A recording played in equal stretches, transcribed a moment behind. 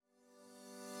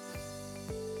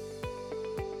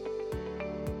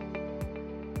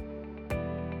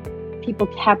people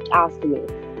kept asking me,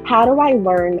 how do I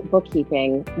learn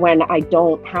bookkeeping when I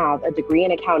don't have a degree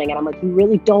in accounting? And I'm like, you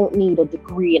really don't need a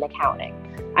degree in accounting.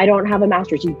 I don't have a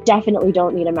master's. You definitely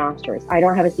don't need a master's. I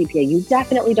don't have a CPA. You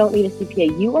definitely don't need a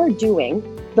CPA. You are doing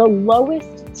the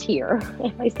lowest tier.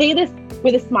 I say this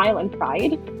with a smile and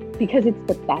pride because it's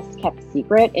the best kept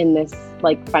secret in this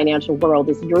like financial world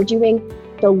is you're doing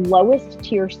the lowest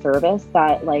tier service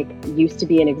that like used to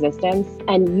be in existence.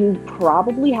 And you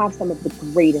probably have some of the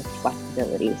greatest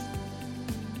flexibilities.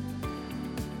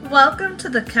 Welcome to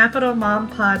the Capital Mom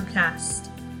Podcast.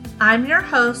 I'm your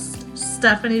host,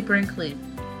 Stephanie Brinkley.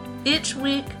 Each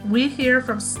week, we hear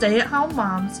from stay-at-home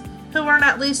moms who earn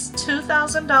at least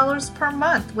 $2,000 per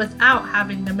month without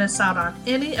having to miss out on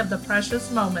any of the precious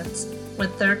moments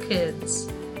with their kids.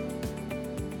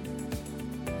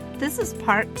 This is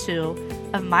part 2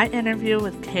 of my interview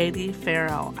with Katie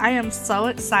Farrell. I am so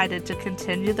excited to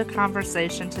continue the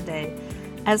conversation today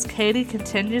as Katie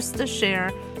continues to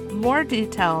share more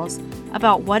details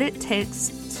about what it takes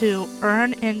to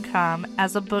earn income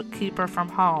as a bookkeeper from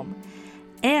home.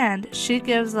 And she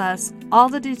gives us all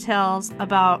the details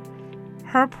about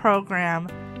her program,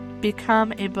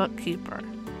 Become a Bookkeeper.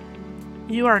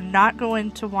 You are not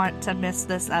going to want to miss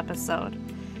this episode.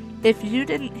 If you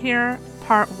didn't hear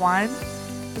part 1,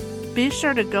 be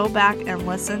sure to go back and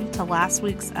listen to last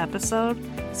week's episode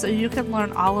so you can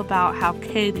learn all about how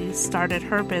Katie started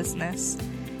her business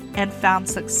and found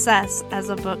success as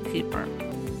a bookkeeper.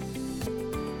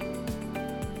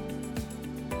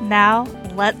 Now,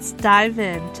 let's dive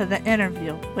into the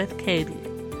interview with Katie.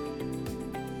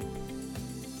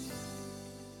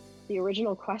 The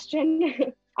original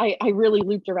question, I really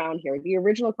looped around here. The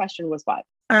original question was what?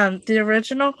 The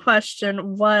original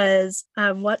question was,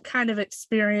 what kind of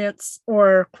experience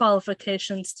or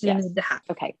qualifications do you need to have?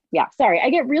 Okay. Yeah. Sorry. I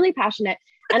get really passionate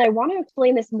and I want to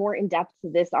explain this more in depth to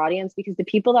this audience because the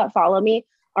people that follow me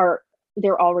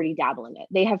they're already dabbling it.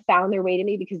 They have found their way to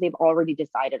me because they've already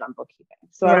decided on bookkeeping.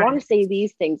 So right. I want to say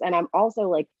these things. And I'm also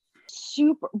like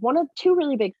one of two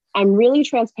really big, I'm really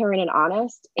transparent and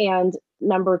honest. And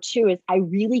number 2 is I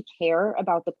really care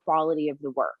about the quality of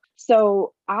the work.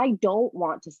 So I don't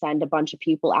want to send a bunch of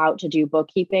people out to do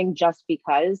bookkeeping just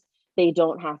because they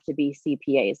don't have to be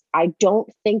CPAs. I don't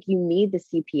think you need the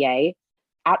CPA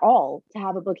at all to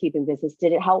have a bookkeeping business.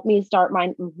 Did it help me start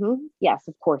mine? Yes,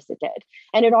 of course it did.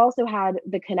 And it also had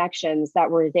the connections that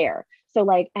were there. So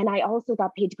and I also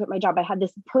got paid to quit my job. I had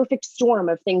this perfect storm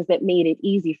of things that made it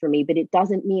easy for me, but it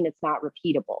doesn't mean it's not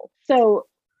repeatable. So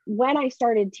when I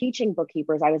started teaching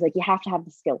bookkeepers, I was like, you have to have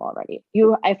the skill already.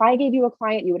 If I gave you a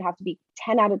client, you would have to be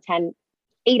 10 out of 10,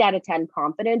 8 out of 10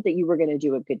 confident that you were going to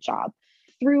do a good job.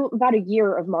 Through about a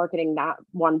year of marketing that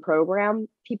one program,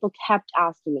 people kept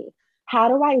asking me, how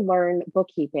do I learn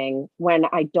bookkeeping when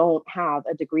I don't have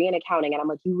a degree in accounting? And I'm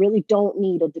like, you really don't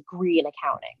need a degree in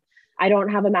accounting. I don't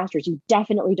have a master's. You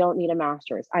definitely don't need a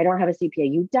master's. I don't have a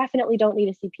CPA. You definitely don't need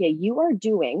a CPA. You are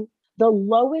doing the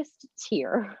lowest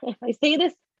tier. I say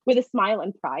this with a smile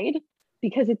and pride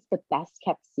because it's the best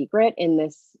kept secret in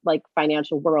this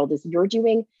financial world is you're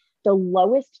doing the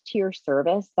lowest tier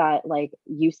service that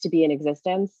used to be in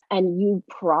existence. And you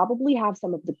probably have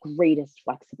some of the greatest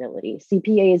flexibility.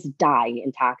 CPAs die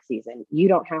in tax season. You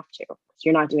don't have to. So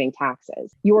you're not doing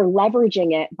taxes. You're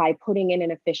leveraging it by putting in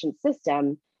an efficient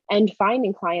system and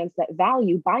finding clients that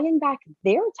value buying back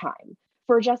their time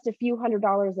for just a few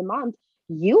 $100s a month.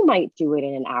 You might do it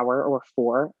in an hour or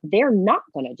 4. They're not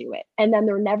going to do it. And then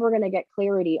they're never going to get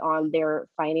clarity on their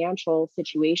financial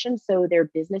situation. So their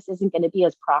business isn't going to be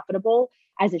as profitable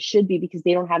as it should be because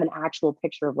they don't have an actual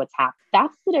picture of what's happening.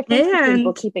 That's the difference between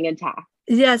bookkeeping and tax.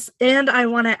 Yes. And I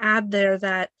want to add there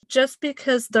that just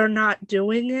because they're not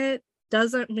doing it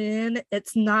doesn't mean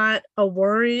it's not a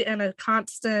worry and a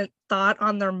constant thought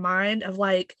on their mind of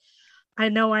I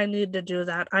know I need to do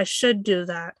that. I should do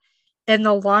that. And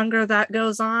the longer that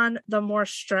goes on, the more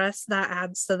stress that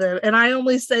adds to them. And I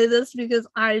only say this because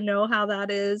I know how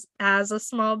that is as a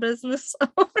small business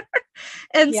owner.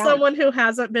 And someone who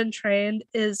hasn't been trained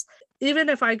is, even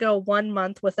if I go 1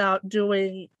 month without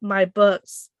doing my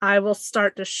books, I will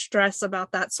start to stress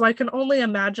about that. So I can only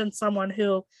imagine someone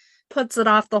who puts it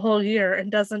off the whole year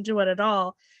and doesn't do it at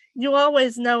all. You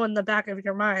always know in the back of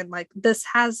your mind, this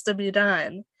has to be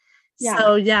done. Yeah.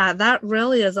 So that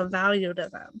really is a value to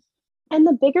them. And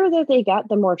the bigger that they get,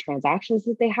 the more transactions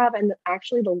that they have, and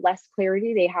actually the less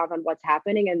clarity they have on what's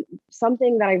happening. And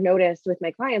something that I've noticed with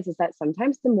my clients is that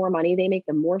sometimes the more money they make,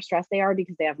 the more stressed they are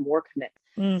because they have more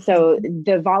commitment. So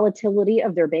the volatility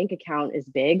of their bank account is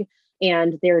big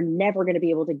and they're never going to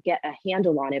be able to get a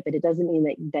handle on it, but it doesn't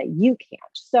mean that you can't.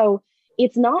 So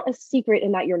it's not a secret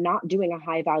in that you're not doing a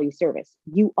high value service.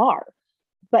 You are.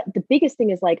 But the biggest thing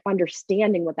is like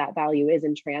understanding what that value is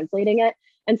and translating it.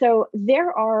 And so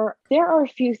there are a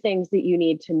few things that you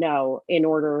need to know in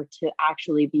order to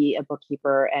actually be a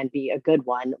bookkeeper and be a good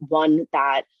one. One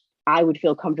that I would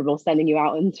feel comfortable sending you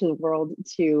out into the world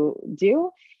to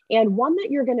do, and one that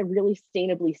you're going to really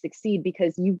sustainably succeed,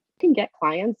 because you can get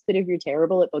clients, but if you're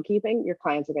terrible at bookkeeping, your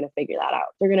clients are going to figure that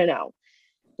out. They're going to know.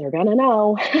 They're going to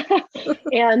know.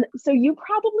 And so you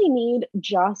probably need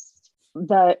just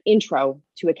the intro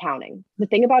to accounting. The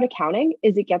thing about accounting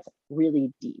is it gets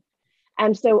really deep.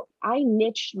 And so I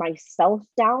niched myself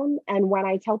down. And when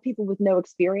I tell people with no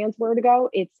experience where to go,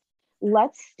 it's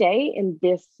let's stay in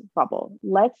this bubble.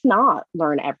 Let's not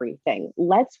learn everything.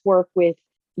 Let's work with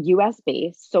US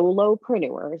based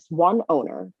solopreneurs, one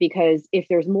owner, because if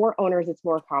there's more owners, it's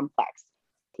more complex.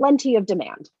 Plenty of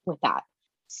demand with that.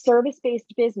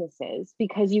 Service-based businesses,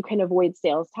 because you can avoid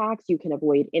sales tax, you can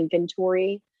avoid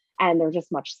inventory, and they're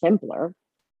just much simpler.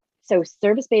 So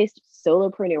service-based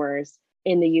solopreneurs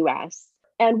in the US.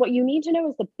 And what you need to know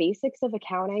is the basics of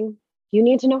accounting. You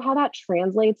need to know how that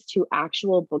translates to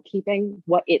actual bookkeeping,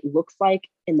 what it looks like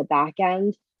in the back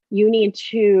end. You need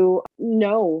to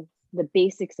know the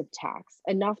basics of tax,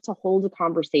 enough to hold a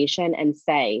conversation and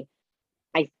say,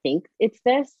 I think it's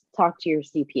this, talk to your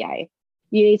CPA.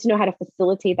 You need to know how to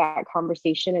facilitate that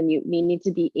conversation, and you need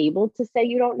to be able to say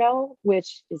you don't know,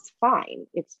 which is fine.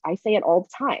 I say it all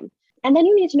the time. And then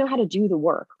you need to know how to do the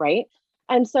work, right?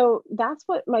 And so that's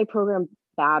what my program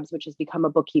Babs, which has become a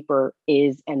bookkeeper,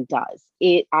 is and does.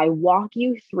 I walk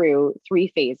you through 3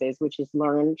 phases, which is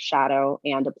learn, shadow,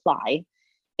 and apply.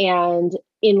 And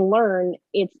in learn,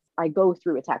 I go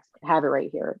through a textbook. I have it right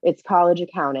here. It's college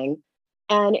accounting,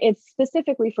 and it's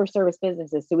specifically for service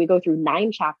businesses. So we go through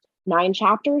 9 chapters. 9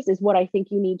 chapters is what I think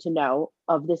you need to know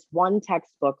of this one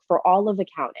textbook for all of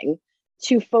accounting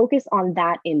to focus on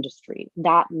that industry,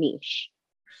 that niche,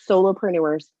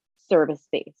 solopreneurs,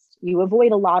 service-based. You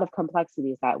avoid a lot of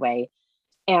complexities that way,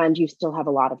 and you still have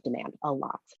a lot of demand, a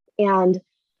lot. And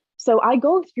so I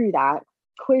go through that,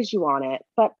 quiz you on it,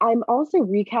 but I'm also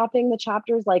recapping the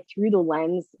chapters like through the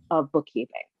lens of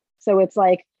bookkeeping. So it's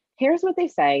like, here's what they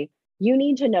say. You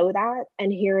need to know that,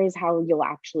 and here is how you'll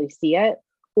actually see it.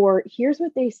 Or here's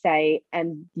what they say,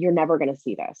 and you're never going to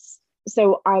see this.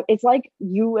 So it's like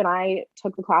you and I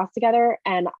took the class together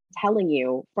and telling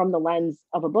you from the lens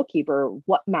of a bookkeeper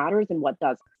what matters and what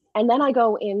doesn't. And then I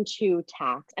go into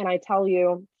tax and I tell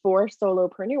you, for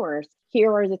solopreneurs,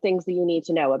 here are the things that you need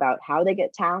to know about how they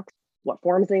get taxed, what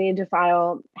forms they need to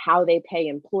file, how they pay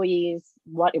employees,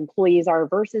 what employees are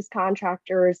versus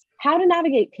contractors, how to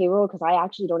navigate payroll, because I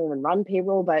actually don't even run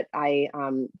payroll, but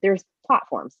there's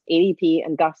platforms, ADP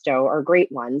and Gusto are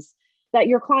great ones that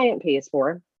your client pays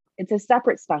for. It's a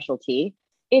separate specialty.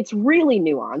 It's really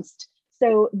nuanced.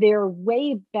 So they're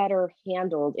way better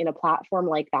handled in a platform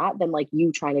like that than like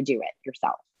you trying to do it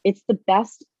yourself. It's the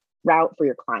best route for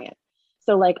your client.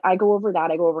 So like I go over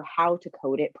that, I go over how to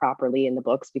code it properly in the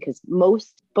books, because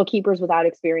most bookkeepers without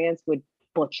experience would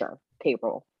butcher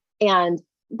payroll. And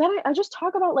then I just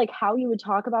talk about like how you would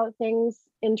talk about things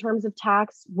in terms of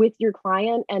tax with your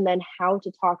client, and then how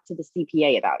to talk to the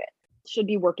CPA about it. Should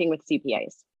be working with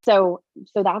CPAs. So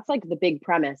that's like the big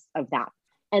premise of that.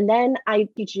 And then I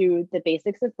teach you the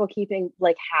basics of bookkeeping,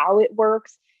 like how it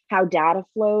works, how data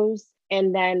flows,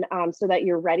 and then so that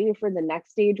you're ready for the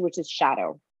next stage, which is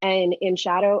shadow. And in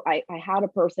shadow, I had a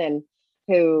person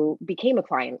who became a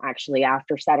client actually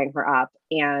after setting her up,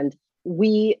 and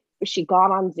she got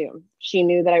on Zoom. She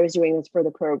knew that I was doing this for the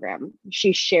program.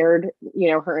 She shared,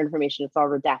 her information. It's all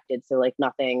redacted, so like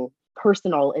nothing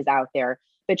personal is out there.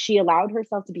 But she allowed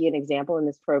herself to be an example in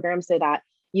this program so that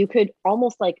you could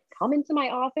almost like come into my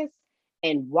office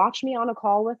and watch me on a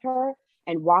call with her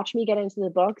and watch me get into the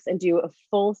books and do a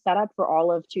full setup for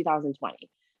all of 2020.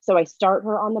 So I start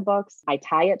her on the books, I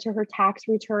tie it to her tax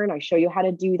return, I show you how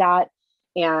to do that.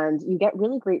 And you get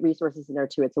really great resources in there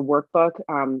too. It's a workbook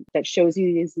that shows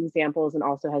you these examples and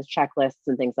also has checklists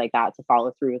and things like that to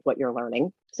follow through with what you're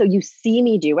learning. So you see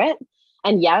me do it.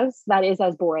 And yes, that is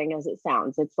as boring as it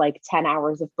sounds. It's like 10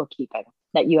 hours of bookkeeping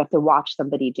that you have to watch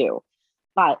somebody do.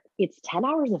 But it's 10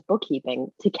 hours of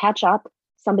bookkeeping to catch up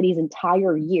somebody's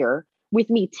entire year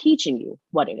with me teaching you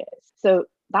what it is. So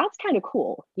that's kind of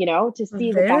cool, to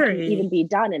see that can even be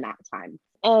done in that time.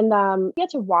 And you get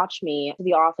to watch me to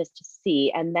the office to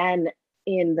see. And then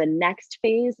in the next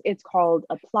phase, it's called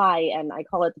apply. And I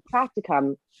call it the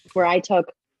practicum, where I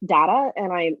took data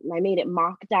and I made it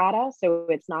mock data. So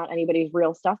it's not anybody's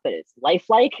real stuff, but it's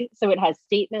lifelike. So it has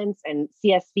statements and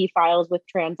CSV files with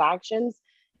transactions.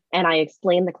 And I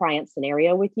explain the client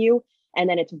scenario with you. And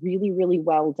then it's really, really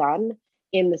well done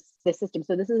in the system.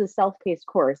 So this is a self-paced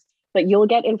course, but you'll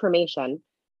get information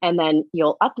and then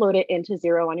you'll upload it into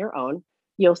Xero on your own.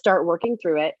 You'll start working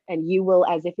through it and you will,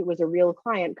 as if it was a real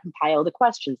client, compile the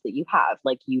questions that you have,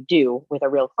 like you do with a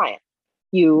real client.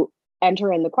 You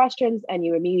enter in the questions and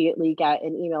you immediately get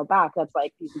an email back that's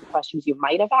like, these are the questions you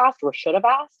might have asked or should have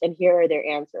asked, and here are their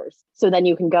answers. So then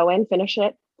you can go in, finish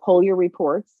it, pull your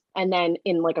reports, and then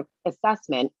in like a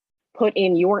assessment, put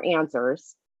in your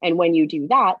answers. And when you do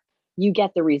that, you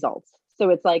get the results. So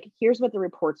it's like, here's what the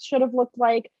reports should have looked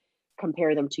like,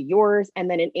 compare them to yours, and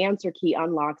then an answer key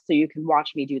unlocks so you can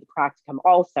watch me do the practicum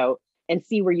also and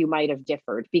see where you might have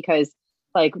differed. Because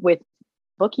like with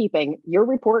bookkeeping, your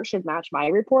report should match my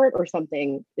report or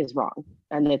something is wrong.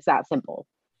 And it's that simple.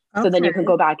 Okay. So then you can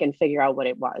go back and figure out what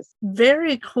it was.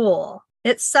 Very cool.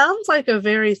 It sounds like a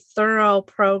very thorough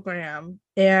program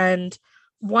and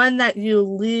one that you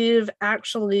leave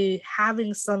actually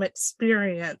having some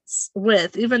experience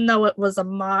with, even though it was a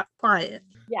mock client.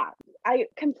 Yeah, I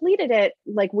completed it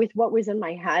like with what was in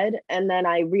my head. And then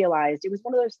I realized it was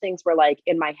one of those things where like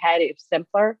in my head, it was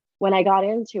simpler. When I got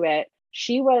into it,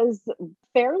 she was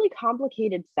fairly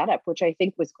complicated setup, which I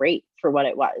think was great for what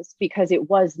it was, because it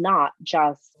wasn't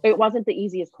the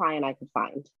easiest client I could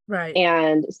find. Right.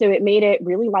 And so it made it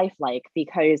really lifelike,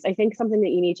 because I think something that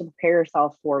you need to prepare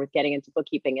yourself for with getting into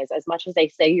bookkeeping is, as much as they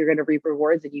say you're going to reap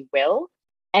rewards, and you will,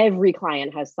 every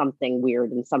client has something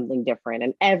weird and something different.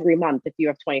 And every month, if you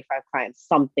have 25 clients,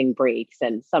 something breaks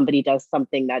and somebody does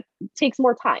something that takes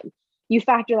more time. You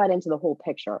factor that into the whole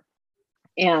picture.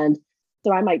 And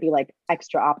so I might be like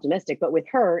extra optimistic, but with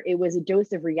her, it was a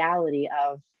dose of reality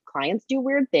of clients do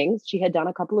weird things. She had done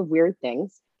a couple of weird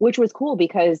things, which was cool,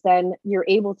 because then you're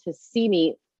able to see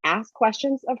me ask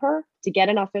questions of her to get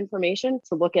enough information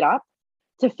to look it up,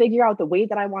 to figure out the way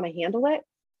that I want to handle it.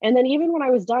 And then even when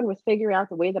I was done with figuring out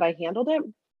the way that I handled it,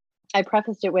 I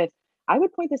prefaced it with, I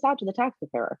would point this out to the tax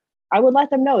preparer. I would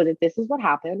let them know that this is what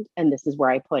happened and this is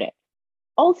where I put it.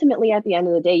 Ultimately, at the end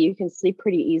of the day, you can sleep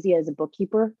pretty easy as a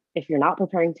bookkeeper if you're not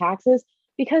preparing taxes,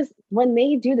 because when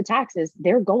they do the taxes,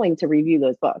 they're going to review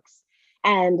those books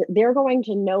and they're going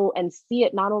to know and see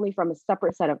it not only from a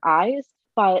separate set of eyes,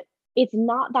 but it's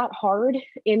not that hard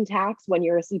in tax when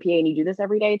you're a CPA and you do this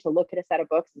every day to look at a set of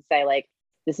books and say, like,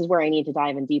 this is where I need to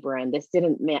dive in deeper and this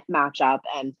didn't match up.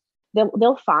 And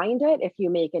they'll find it if you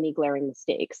make any glaring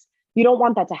mistakes. You don't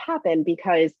want that to happen,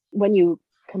 because when you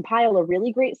compile a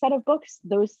really great set of books,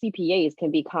 those CPAs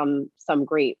can become some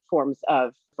great forms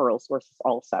of referral sources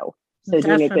also. So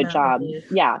doing a good job.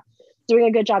 Yeah. Doing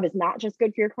a good job is not just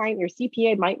good for your client. Your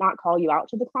CPA might not call you out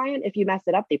to the client. If you mess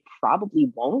it up, they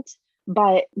probably won't,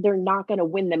 but they're not going to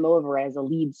win them over as a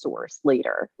lead source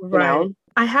later. Right. You know?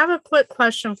 I have a quick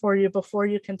question for you before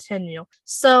you continue.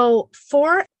 So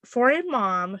for a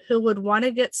mom who would want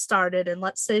to get started, and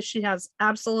let's say she has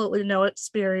absolutely no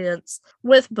experience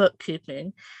with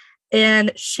bookkeeping,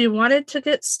 and she wanted to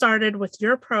get started with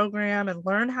your program and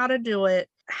learn how to do it,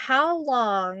 how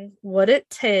long would it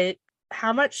take?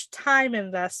 How much time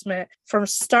investment from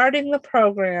starting the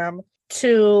program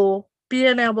to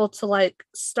being able to like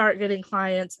start getting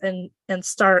clients and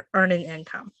start earning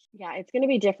income? Yeah, it's going to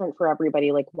be different for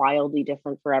everybody, like wildly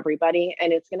different for everybody.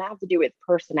 And it's going to have to do with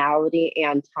personality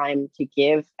and time to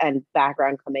give and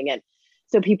background coming in.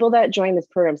 So people that join this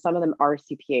program, some of them are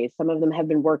CPAs, some of them have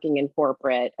been working in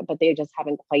corporate, but they just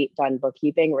haven't quite done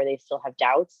bookkeeping, or they still have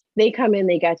doubts. They come in,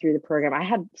 they get through the program. I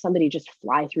had somebody just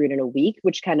fly through it in a week,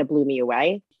 which kind of blew me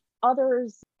away.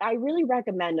 Others, I really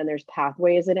recommend, and there's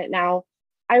pathways in it now,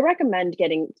 I recommend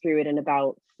getting through it in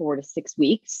about 4 to 6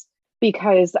 weeks,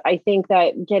 because I think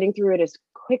that getting through it as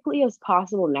quickly as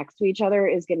possible next to each other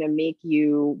is going to make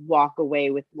you walk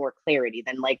away with more clarity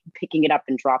than like picking it up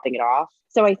and dropping it off.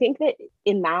 So I think that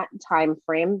in that time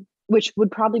frame, which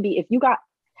would probably be if you got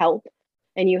help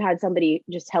and you had somebody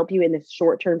just help you in this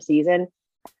short-term season,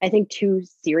 I think 2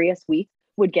 serious weeks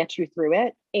would get you through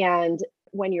it. And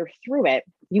when you're through it,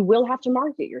 you will have to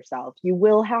market yourself. You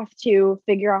will have to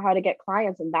figure out how to get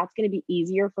clients. And that's going to be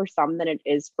easier for some than it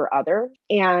is for others.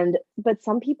 But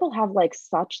some people have like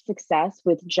such success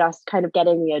with just kind of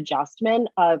getting the adjustment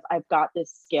of, I've got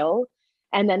this skill.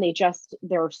 And then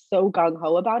they're so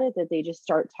gung-ho about it that they just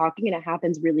start talking and it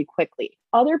happens really quickly.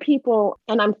 Other people,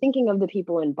 and I'm thinking of the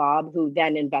people in Bob who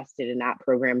then invested in that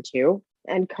program too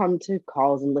and come to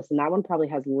calls and listen. That one probably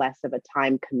has less of a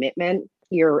time commitment.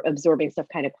 You're absorbing stuff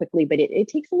kind of quickly, but it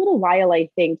takes a little while, I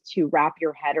think, to wrap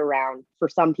your head around, for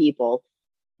some people,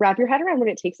 wrap your head around what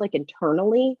it takes like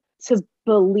internally to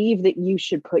believe that you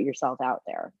should put yourself out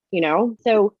there, you know?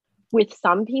 So with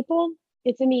some people,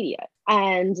 it's immediate.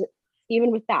 And even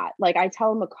with that, like I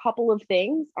tell them a couple of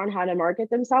things on how to market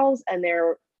themselves and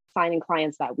they're signing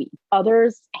clients that week.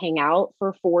 Others hang out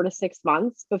for 4 to 6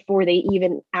 months before they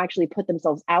even actually put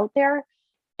themselves out there.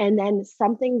 And then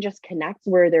something just connects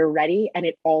where they're ready and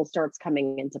it all starts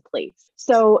coming into place.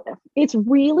 So it's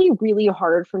really, really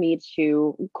hard for me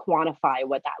to quantify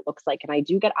what that looks like. And I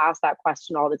do get asked that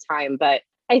question all the time. But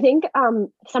I think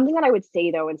something that I would say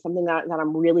though, and something that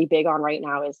I'm really big on right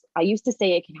now is I used to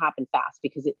say it can happen fast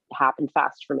because it happened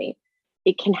fast for me.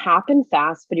 It can happen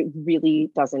fast, but it really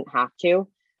doesn't have to.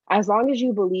 As long as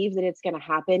you believe that it's going to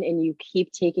happen and you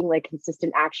keep taking like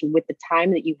consistent action with the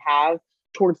time that you have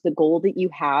towards the goal that you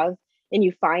have, and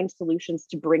you find solutions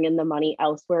to bring in the money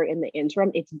elsewhere in the interim,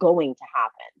 it's going to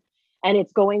happen. And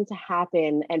it's going to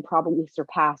happen and probably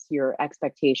surpass your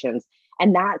expectations.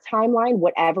 And that timeline,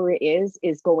 whatever it is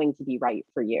going to be right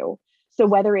for you. So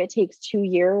whether it takes 2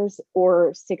 years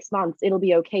or 6 months, it'll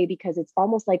be okay, because it's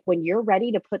almost like when you're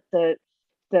ready to put the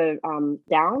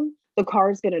down, the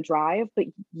car is going to drive, but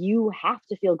you have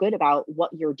to feel good about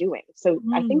what you're doing. So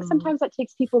I think sometimes that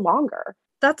takes people longer.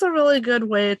 That's a really good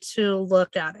way to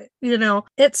look at it. You know,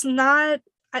 it's not,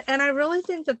 and I really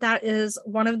think that that is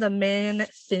one of the main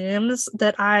themes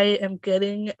that I am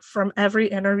getting from every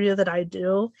interview that I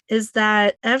do, is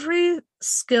that every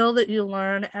skill that you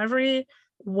learn, every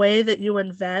way that you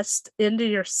invest into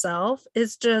yourself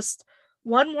is just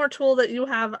one more tool that you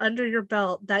have under your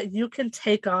belt that you can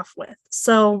take off with.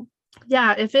 So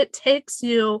yeah, if it takes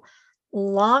you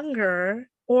longer,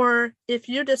 or if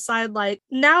you decide like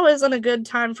now isn't a good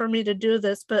time for me to do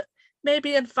this, but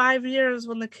maybe in 5 years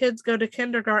when the kids go to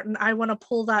kindergarten, I want to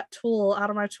pull that tool out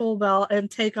of my tool belt and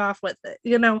take off with it.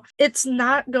 You know, it's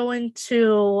not going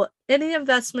to, any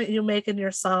investment you make in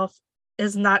yourself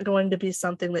is not going to be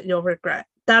something that you'll regret.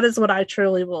 That is what I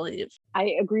truly believe.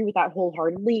 I agree with that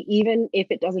wholeheartedly, even if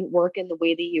it doesn't work in the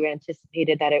way that you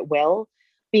anticipated that it will,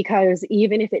 because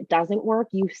even if it doesn't work,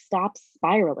 you stop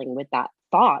spiraling with that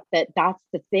thought that that's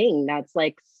the thing that's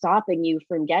like stopping you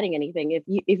from getting anything.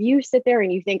 If you sit there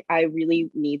and you think I really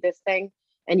need this thing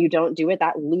and you don't do it,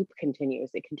 that loop continues.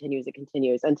 It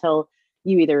continues until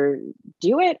you either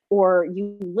do it or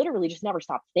you literally just never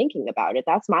stop thinking about it.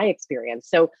 That's my experience.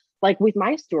 So like with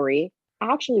my story,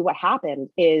 actually what happened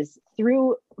is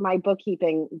through my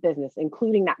bookkeeping business,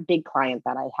 including that big client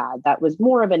that I had, that was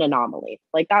more of an anomaly.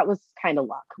 Like that was kind of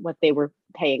luck, what they were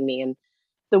paying me and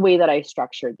the way that I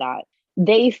structured that.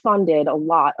 They funded a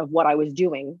lot of what I was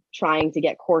doing, trying to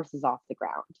get courses off the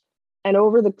ground. And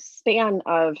over the span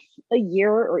of a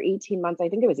year or 18 months, I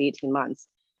think it was 18 months,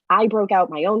 I broke out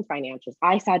my own financials.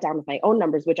 I sat down with my own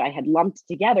numbers, which I had lumped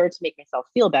together to make myself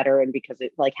feel better and because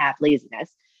it's like half laziness.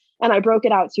 And I broke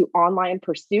it out to online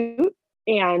pursuit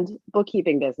and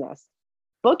bookkeeping business.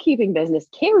 Bookkeeping business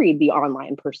carried the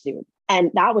online pursuit. And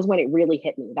that was when it really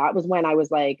hit me. That was when I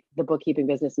was like, the bookkeeping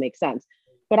business makes sense.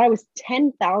 But I was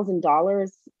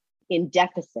 $10,000 in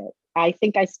deficit. I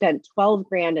think I spent 12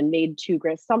 grand and made 2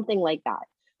 grand, something like that,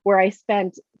 where I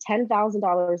spent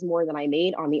 $10,000 more than I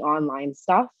made on the online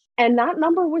stuff. And that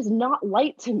number was not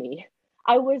light to me.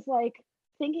 I was like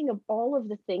thinking of all of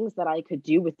the things that I could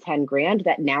do with 10 grand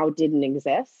that now didn't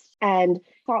exist. And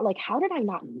thought like, how did I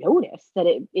not notice that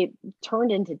it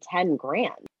turned into 10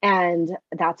 grand? And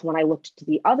that's when I looked to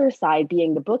the other side,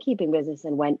 being the bookkeeping business,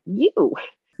 and went,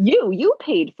 you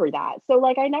paid for that. So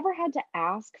like, I never had to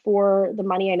ask for the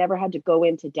money. I never had to go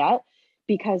into debt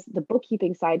because the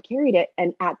bookkeeping side carried it.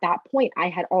 And at that point, I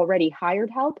had already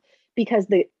hired help because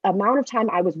the amount of time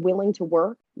I was willing to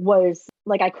work was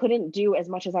like, I couldn't do as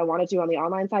much as I wanted to on the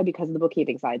online side because of the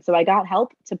bookkeeping side. So I got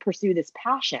help to pursue this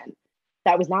passion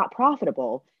that was not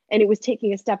profitable. And it was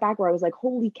taking a step back where I was like,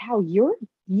 holy cow,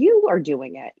 you are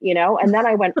doing it, you know? And then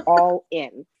I went all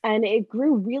in and it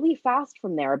grew really fast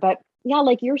from there. But yeah,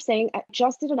 like you're saying, I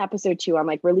just did an episode 2 on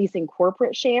like releasing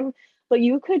corporate shame, but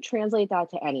you could translate that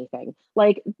to anything.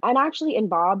 Like, and actually in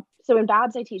Bob, so in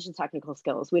Babs, I teach the technical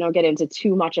skills. We don't get into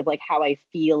too much of like how I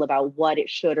feel about what it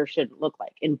should or shouldn't look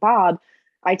like. In Bob,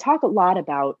 I talk a lot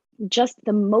about just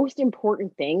the most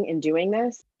important thing in doing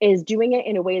this is doing it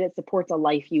in a way that supports a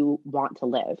life you want to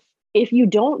live. If you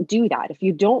don't do that, if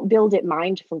you don't build it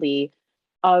mindfully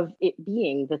of it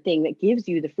being the thing that gives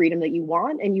you the freedom that you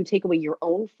want, and you take away your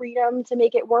own freedom to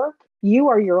make it work, you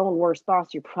are your own worst boss.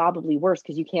 You're probably worse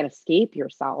because you can't escape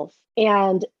yourself.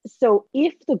 And so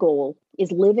if the goal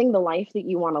is living the life that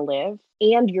you want to live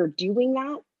and you're doing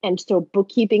that, and so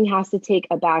bookkeeping has to take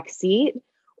a back seat,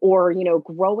 or, you know,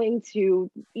 growing to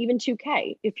even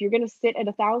 2K, if you're going to sit at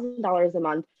 $1,000 a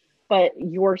month, but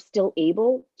you're still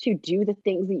able to do the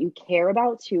things that you care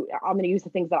about, I'm going to use the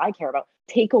things that I care about,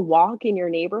 take a walk in your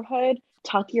neighborhood,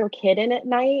 tuck your kid in at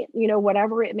night,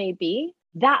 whatever it may be,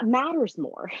 that matters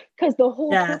more because the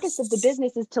whole purpose of the Yes.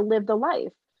 business is to live the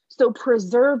life. So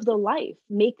preserve the life,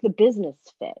 make the business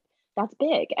fit. That's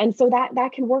big. And so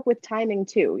that can work with timing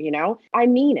too, I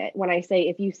mean it when I say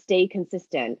if you stay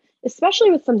consistent,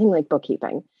 especially with something like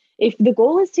bookkeeping. If the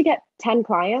goal is to get 10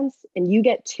 clients and you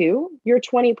get 2, you're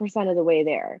 20% of the way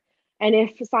there. And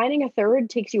if signing a third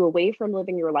takes you away from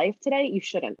living your life today, you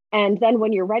shouldn't. And then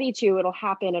when you're ready to, it'll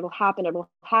happen, it'll happen, it'll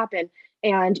happen.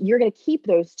 And you're going to keep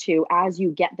those 2 as you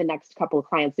get the next couple of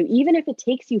clients. So even if it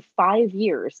takes you 5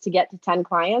 years to get to 10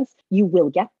 clients, you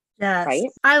will get Yes. right.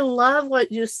 I love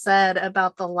what you said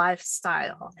about the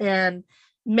lifestyle and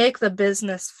make the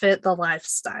business fit the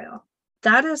lifestyle.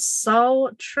 That is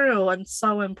so true and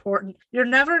so important. You're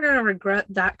never going to regret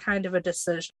that kind of a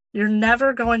decision. You're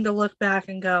never going to look back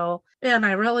and go, man,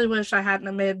 I really wish I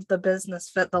hadn't made the business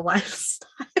fit the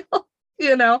lifestyle,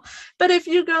 But if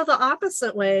you go the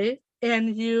opposite way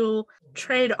and you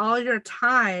trade all your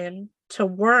time to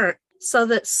work so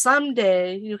that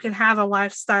someday you can have a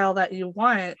lifestyle that you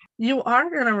want, you're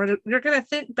going to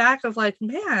think back of like,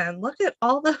 man, look at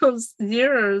all those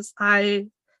years I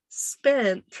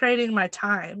spent trading my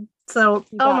time. So,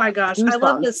 oh my gosh, I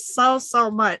love this so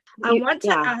much. I want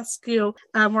to ask you,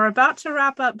 we're about to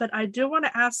wrap up, but I do want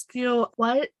to ask you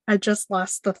what, I just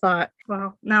lost the thought.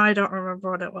 Well, now I don't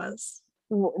remember what it was.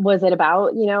 Was it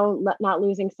about, not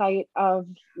losing sight of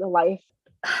the life?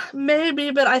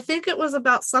 Maybe, but I think it was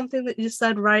about something that you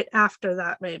said right after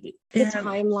that, maybe. The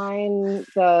timeline,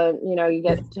 you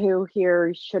get 2 here,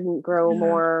 you shouldn't grow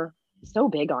more. So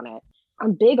big on it.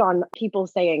 I'm big on people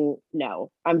saying no.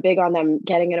 I'm big on them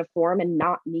getting in a form and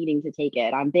not needing to take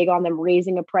it. I'm big on them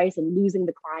raising a price and losing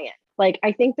the client. Like,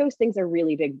 I think those things are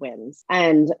really big wins.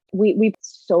 And we put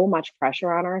so much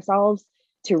pressure on ourselves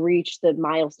to reach the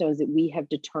milestones that we have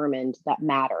determined that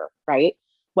matter, right?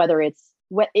 Whether it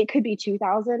could be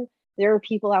 2,000. There are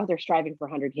people out there striving for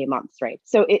 100K months, right?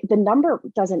 So the number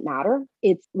doesn't matter.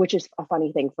 Which is a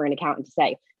funny thing for an accountant to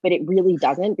say, but it really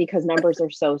doesn't, because numbers are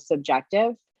so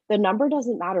subjective. The number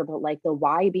doesn't matter, but like the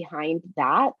why behind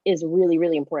that is really,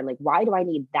 really important. Like, why do I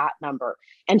need that number?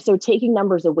 And so taking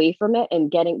numbers away from it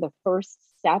and getting the first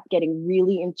step, getting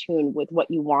really in tune with what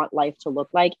you want life to look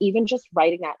like, even just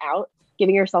writing that out,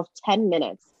 giving yourself 10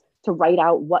 minutes to write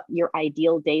out what your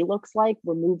ideal day looks like,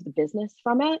 remove the business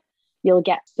from it, you'll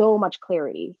get so much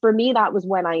clarity. For me, that was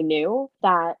when I knew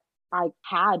that I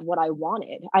had what I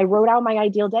wanted. I wrote out my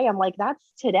ideal day. I'm like, that's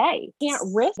today. Can't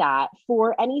risk that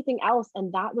for anything else.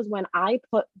 And that was when I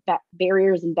put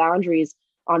barriers and boundaries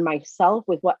on myself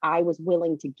with what I was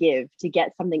willing to give to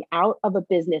get something out of a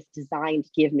business designed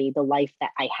to give me the life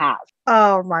that I have.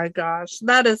 Oh my gosh,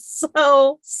 that is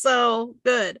so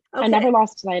good. Okay. I never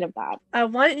lost sight of that. I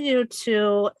want you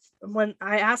to, when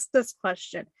I ask this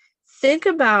question, think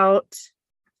about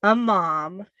a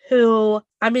mom who,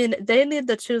 they need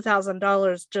the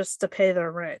 $2,000 just to pay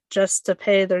their rent, just to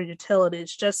pay their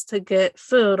utilities, just to get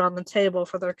food on the table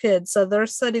for their kids. So they're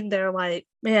sitting there like,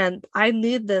 man, I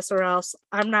need this or else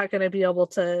I'm not going to be able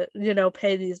to,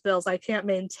 pay these bills. I can't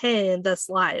maintain this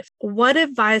life. What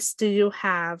advice do you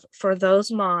have for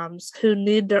those moms who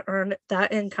need to earn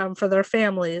that income for their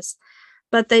families,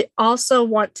 but they also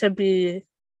want to be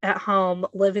at home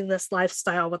living this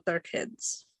lifestyle with their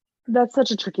kids? That's such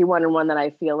a tricky one, and one that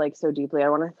I feel like so deeply. I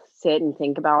want to sit and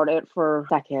think about it for a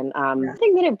second. The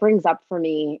thing that it brings up for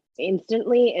me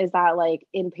instantly is that, like,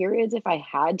 in periods, if I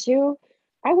had to,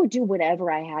 I would do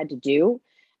whatever I had to do.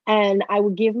 And I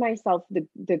would give myself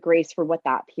the grace for what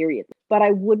that period, but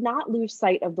I would not lose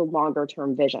sight of the longer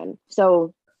term vision.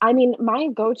 So, my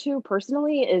go-to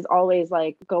personally is always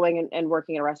like going and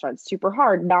working in a restaurant. Super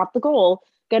hard, not the goal,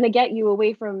 going to get you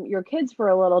away from your kids for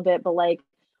a little bit, but like,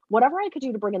 whatever I could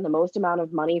do to bring in the most amount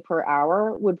of money per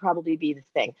hour would probably be the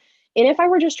thing. And if I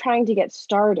were just trying to get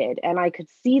started and I could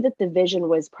see that the vision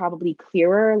was probably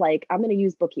clearer, like I'm going to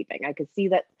use bookkeeping. I could see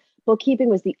that bookkeeping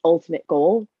was the ultimate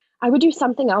goal. I would do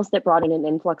something else that brought in an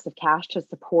influx of cash to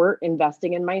support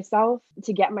investing in myself,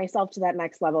 to get myself to that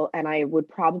next level. And I would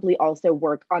probably also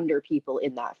work under people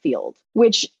in that field,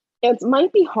 which it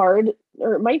might be hard,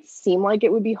 or it might seem like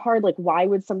it would be hard. Like, why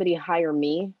would somebody hire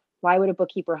me? Why would a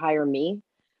bookkeeper hire me?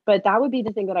 But that would be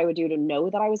the thing that I would do to know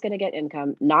that I was going to get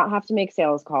income, not have to make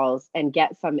sales calls, and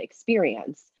get some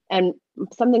experience. And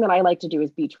something that I like to do is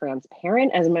be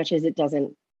transparent as much as it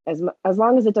doesn't, as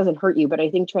long as it doesn't hurt you. But I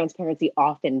think transparency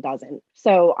often doesn't.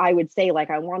 So I would say,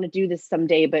 like, I want to do this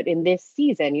someday, but in this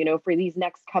season, for these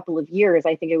next couple of years,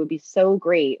 I think it would be so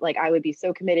great. Like, I would be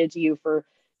so committed to you for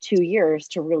 2 years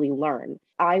to really learn.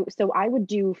 So I would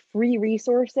do free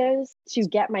resources to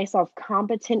get myself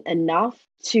competent enough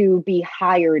to be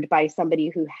hired by somebody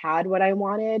who had what I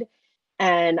wanted.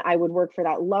 And I would work for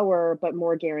that lower but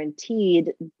more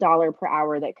guaranteed dollar per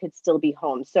hour that could still be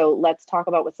home. So let's talk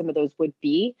about what some of those would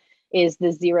be. Is the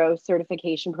Xero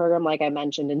certification program, like I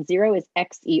mentioned, and Xero is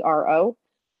Xero.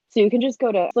 So you can just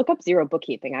look up Xero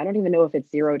bookkeeping. I don't even know if it's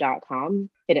Xero.com.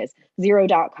 It is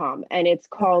Xero.com. And it's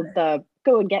called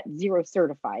Go and Get Xero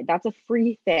Certified. That's a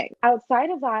free thing. Outside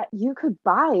of that, you could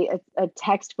buy a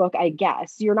textbook, I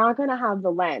guess. You're not going to have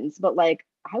the lens, but like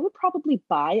I would probably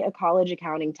buy a college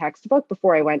accounting textbook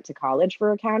before I went to college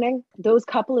for accounting. Those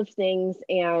couple of things.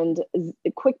 And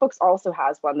QuickBooks also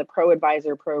has one. The Pro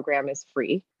Advisor program is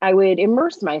free. I would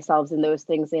immerse myself in those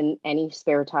things in any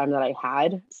spare time that I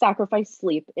had, sacrifice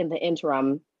sleep in the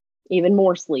interim, even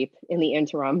more sleep in the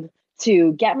interim,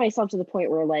 to get myself to the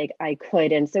point where like I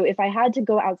could. And so if I had to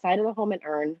go outside of the home and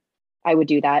earn, I would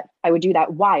do that. I would do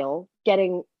that while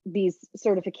getting these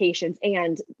certifications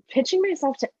and pitching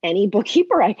myself to any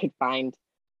bookkeeper I could find.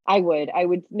 I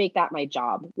would make that my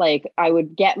job. Like I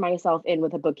would get myself in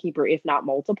with a bookkeeper, if not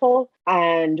multiple,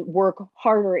 and work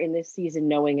harder in this season,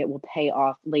 knowing it will pay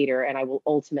off later. And I will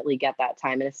ultimately get that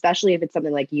time. And especially if it's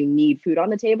something like you need food on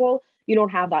the table, you don't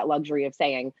have that luxury of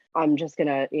saying, I'm just going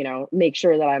to, make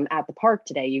sure that I'm at the park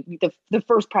today. The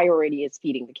first priority is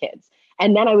feeding the kids.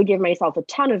 And then I would give myself a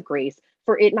ton of grace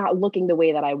for it not looking the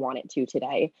way that I want it to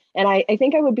today. And I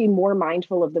think I would be more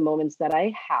mindful of the moments that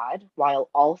I had, while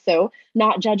also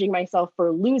not judging myself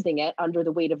for losing it under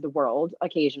the weight of the world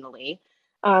occasionally.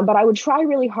 But I would try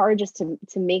really hard just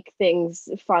to make things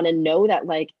fun and know that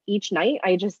like each night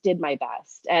I just did my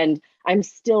best. And I'm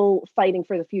still fighting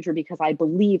for the future because I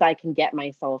believe I can get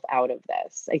myself out of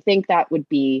this. I think that would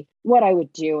be what I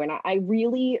would do. And I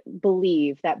really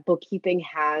believe that bookkeeping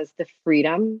has the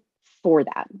freedom for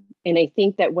that. And I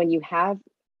think that when you have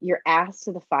your ass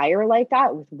to the fire like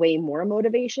that with way more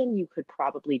motivation, you could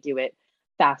probably do it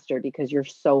faster because you're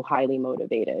so highly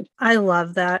motivated. I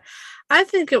love that. I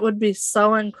think it would be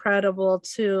so incredible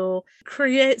to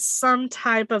create some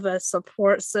type of a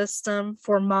support system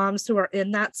for moms who are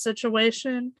in that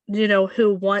situation,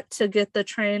 who want to get the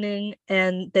training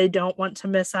and they don't want to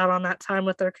miss out on that time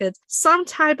with their kids. Some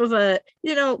type of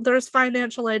there's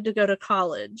financial aid to go to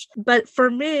college. But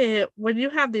for me, when you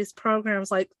have these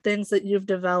programs like things that you've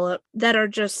developed that are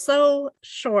just so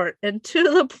short and to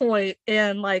the point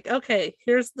and like, okay,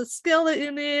 here's the skill that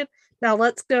you need. Now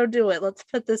let's go do it. Let's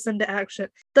put this into action.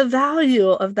 The value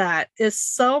of that is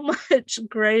so much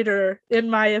greater, in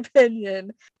my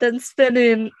opinion, than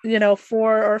spending, 4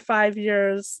 or 5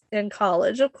 years in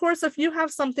college. Of course, if you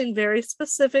have something very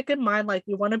specific in mind, like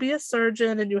you want to be a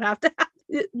surgeon and you have to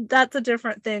that's a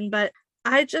different thing. But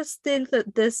I just think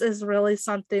that this is really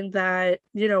something that,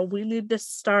 we need to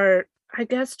start, I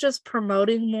guess, just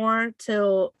promoting more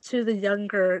to the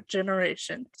younger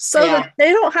generation so that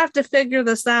they don't have to figure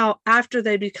this out after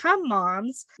they become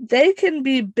moms. They can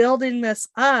be building this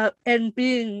up and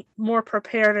being more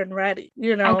prepared and ready,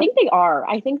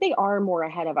 I think they are more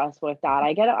ahead of us with that.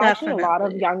 I get actually a lot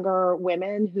of younger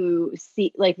women who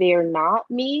see like they are not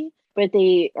me, but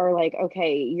they are like,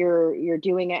 okay, you're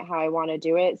doing it how I want to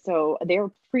do it. So they're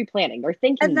pre-planning, they're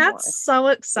thinking and that's more. So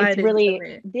exciting. It's really, to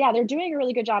me. Yeah, they're doing a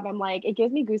really good job. I'm like, it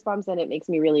gives me goosebumps and it makes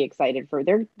me really excited for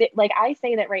like I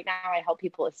say that right now I help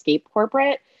people escape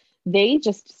corporate. They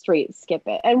just straight skip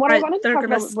it. And what I wanted to talk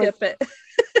about skip it.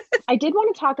 I did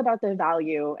want to talk about the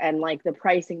value and like the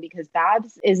pricing because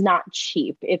Babs is not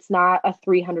cheap. It's not a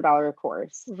 $300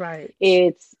 course. Right.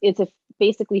 It's a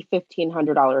basically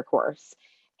 $1,500 course.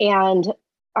 And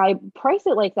I price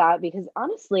it like that because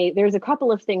honestly, there's a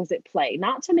couple of things at play,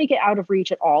 not to make it out of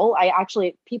reach at all.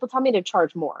 People tell me to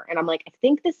charge more. And I'm like, I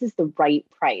think this is the right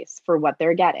price for what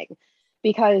they're getting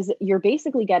because you're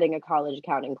basically getting a college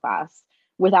accounting class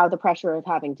without the pressure of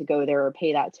having to go there or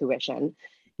pay that tuition.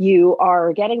 You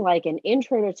are getting like an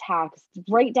intro to tax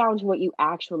right down to what you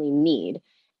actually need.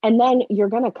 And then you're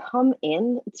going to come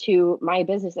in to my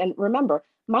business. And remember,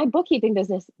 my bookkeeping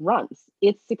business runs.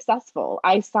 It's successful.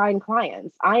 I sign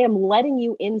clients. I am letting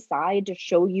you inside to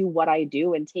show you what I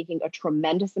do and taking a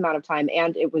tremendous amount of time.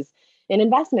 And it was an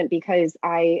investment because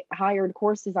I hired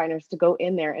course designers to go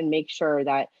in there and make sure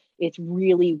that it's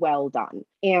really well done.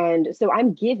 And so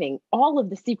I'm giving all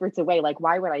of the secrets away. Like,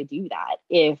 why would I do that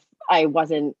if I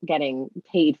wasn't getting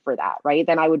paid for that, right?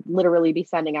 Then I would literally be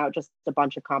sending out just a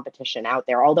bunch of competition out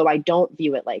there, although I don't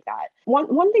view it like that.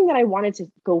 One thing that I wanted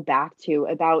to go back to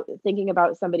about thinking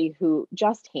about somebody who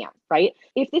just can't, right?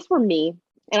 If this were me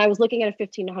and I was looking at a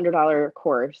 $1,500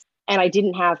 course and I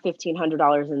didn't have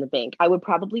 $1,500 in the bank, I would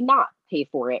probably not pay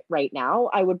for it right now.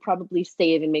 I would probably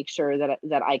save and make sure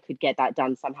that I could get that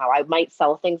done somehow. I might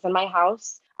sell things in my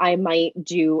house. I might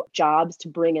do jobs to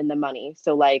bring in the money.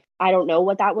 So like, I don't know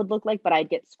what that would look like, but I'd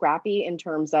get scrappy in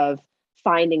terms of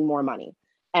finding more money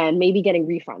and maybe getting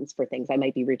refunds for things. I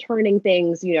might be returning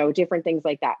things, different things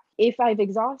like that. If I've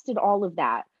exhausted all of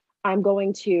that, I'm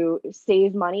going to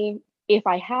save money. If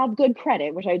I have good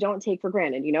credit, which I don't take for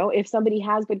granted, if somebody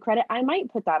has good credit, I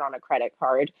might put that on a credit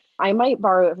card. I might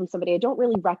borrow it from somebody. I don't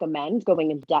really recommend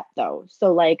going in debt though.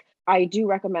 So like, I do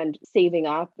recommend saving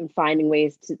up and finding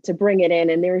ways to bring it in.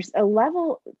 And there's a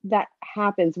level that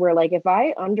happens where like, if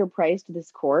I underpriced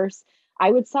this course,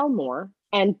 I would sell more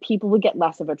and people would get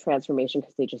less of a transformation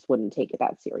because they just wouldn't take it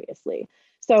that seriously.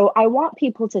 So I want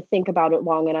people to think about it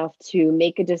long enough to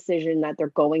make a decision that they're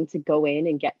going to go in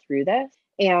and get through this.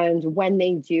 And when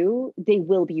they do, they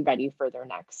will be ready for their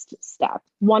next step.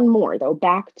 One more though,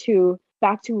 back to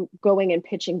going and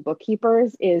pitching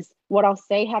bookkeepers is what I'll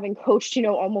say, having coached,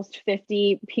 almost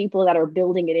 50 people that are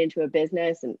building it into a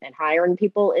business and hiring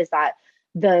people, is that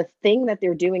the thing that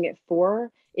they're doing it for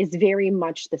is very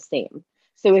much the same.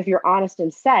 So if you're honest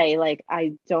and say, like,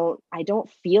 I don't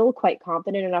feel quite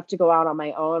confident enough to go out on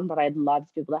my own, but I'd love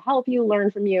to be able to help you, learn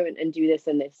from you, and do this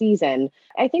in this season.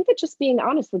 I think that just being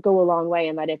honest would go a long way,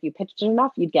 and that if you pitched it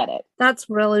enough, you'd get it. That's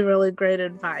really, really great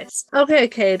advice. Okay,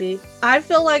 Katie, I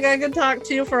feel like I could talk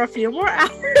to you for a few more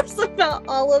hours about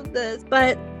all of this,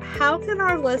 but how can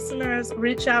our listeners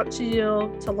reach out to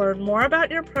you to learn more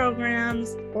about your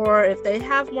programs, or if they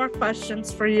have more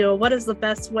questions for you, what is the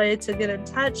best way to get in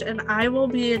touch? And I will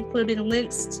be including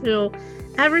links to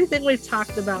everything we've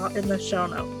talked about in the show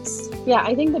notes. Yeah,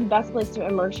 I think the best place to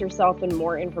immerse yourself in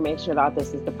more information about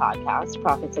this is the podcast,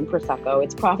 Profits and Prosecco.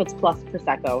 It's Profits plus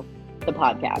Prosecco, the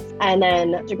podcast. And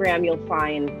then Instagram, you'll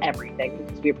find everything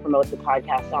because we promote the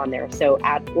podcast on there. So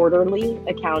at Orderly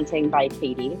Accounting by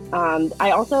Katie.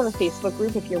 I also have a Facebook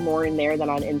group if you're more in there than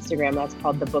on Instagram. That's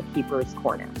called The Bookkeeper's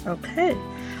Corner. Okay.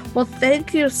 Well,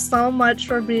 thank you so much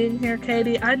for being here,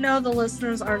 Katie. I know the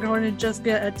listeners are going to just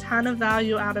get a ton of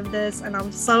value out of this, and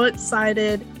I'm so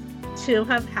excited to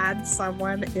have had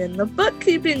someone in the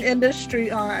bookkeeping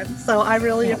industry on. So I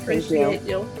really appreciate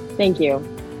you. Thank you.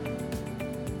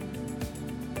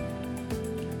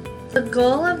 The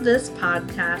goal of this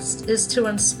podcast is to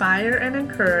inspire and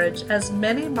encourage as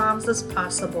many moms as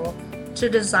possible to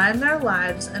design their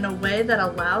lives in a way that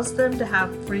allows them to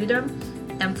have freedom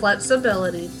and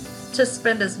flexibility to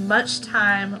spend as much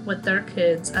time with their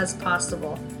kids as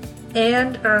possible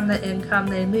and earn the income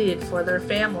they need for their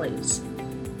families.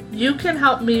 You can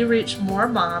help me reach more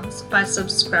moms by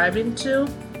subscribing to,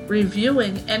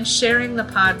 reviewing, and sharing the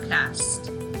podcast.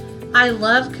 I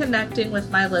love connecting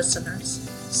with my listeners,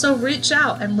 so reach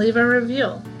out and leave a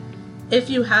review. If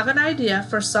you have an idea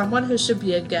for someone who should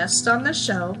be a guest on the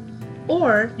show,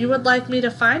 or you would like me to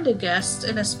find a guest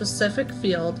in a specific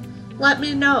field, let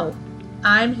me know.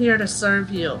 I'm here to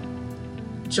serve you.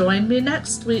 Join me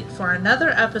next week for another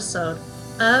episode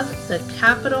of the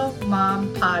Capital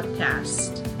Mom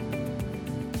Podcast.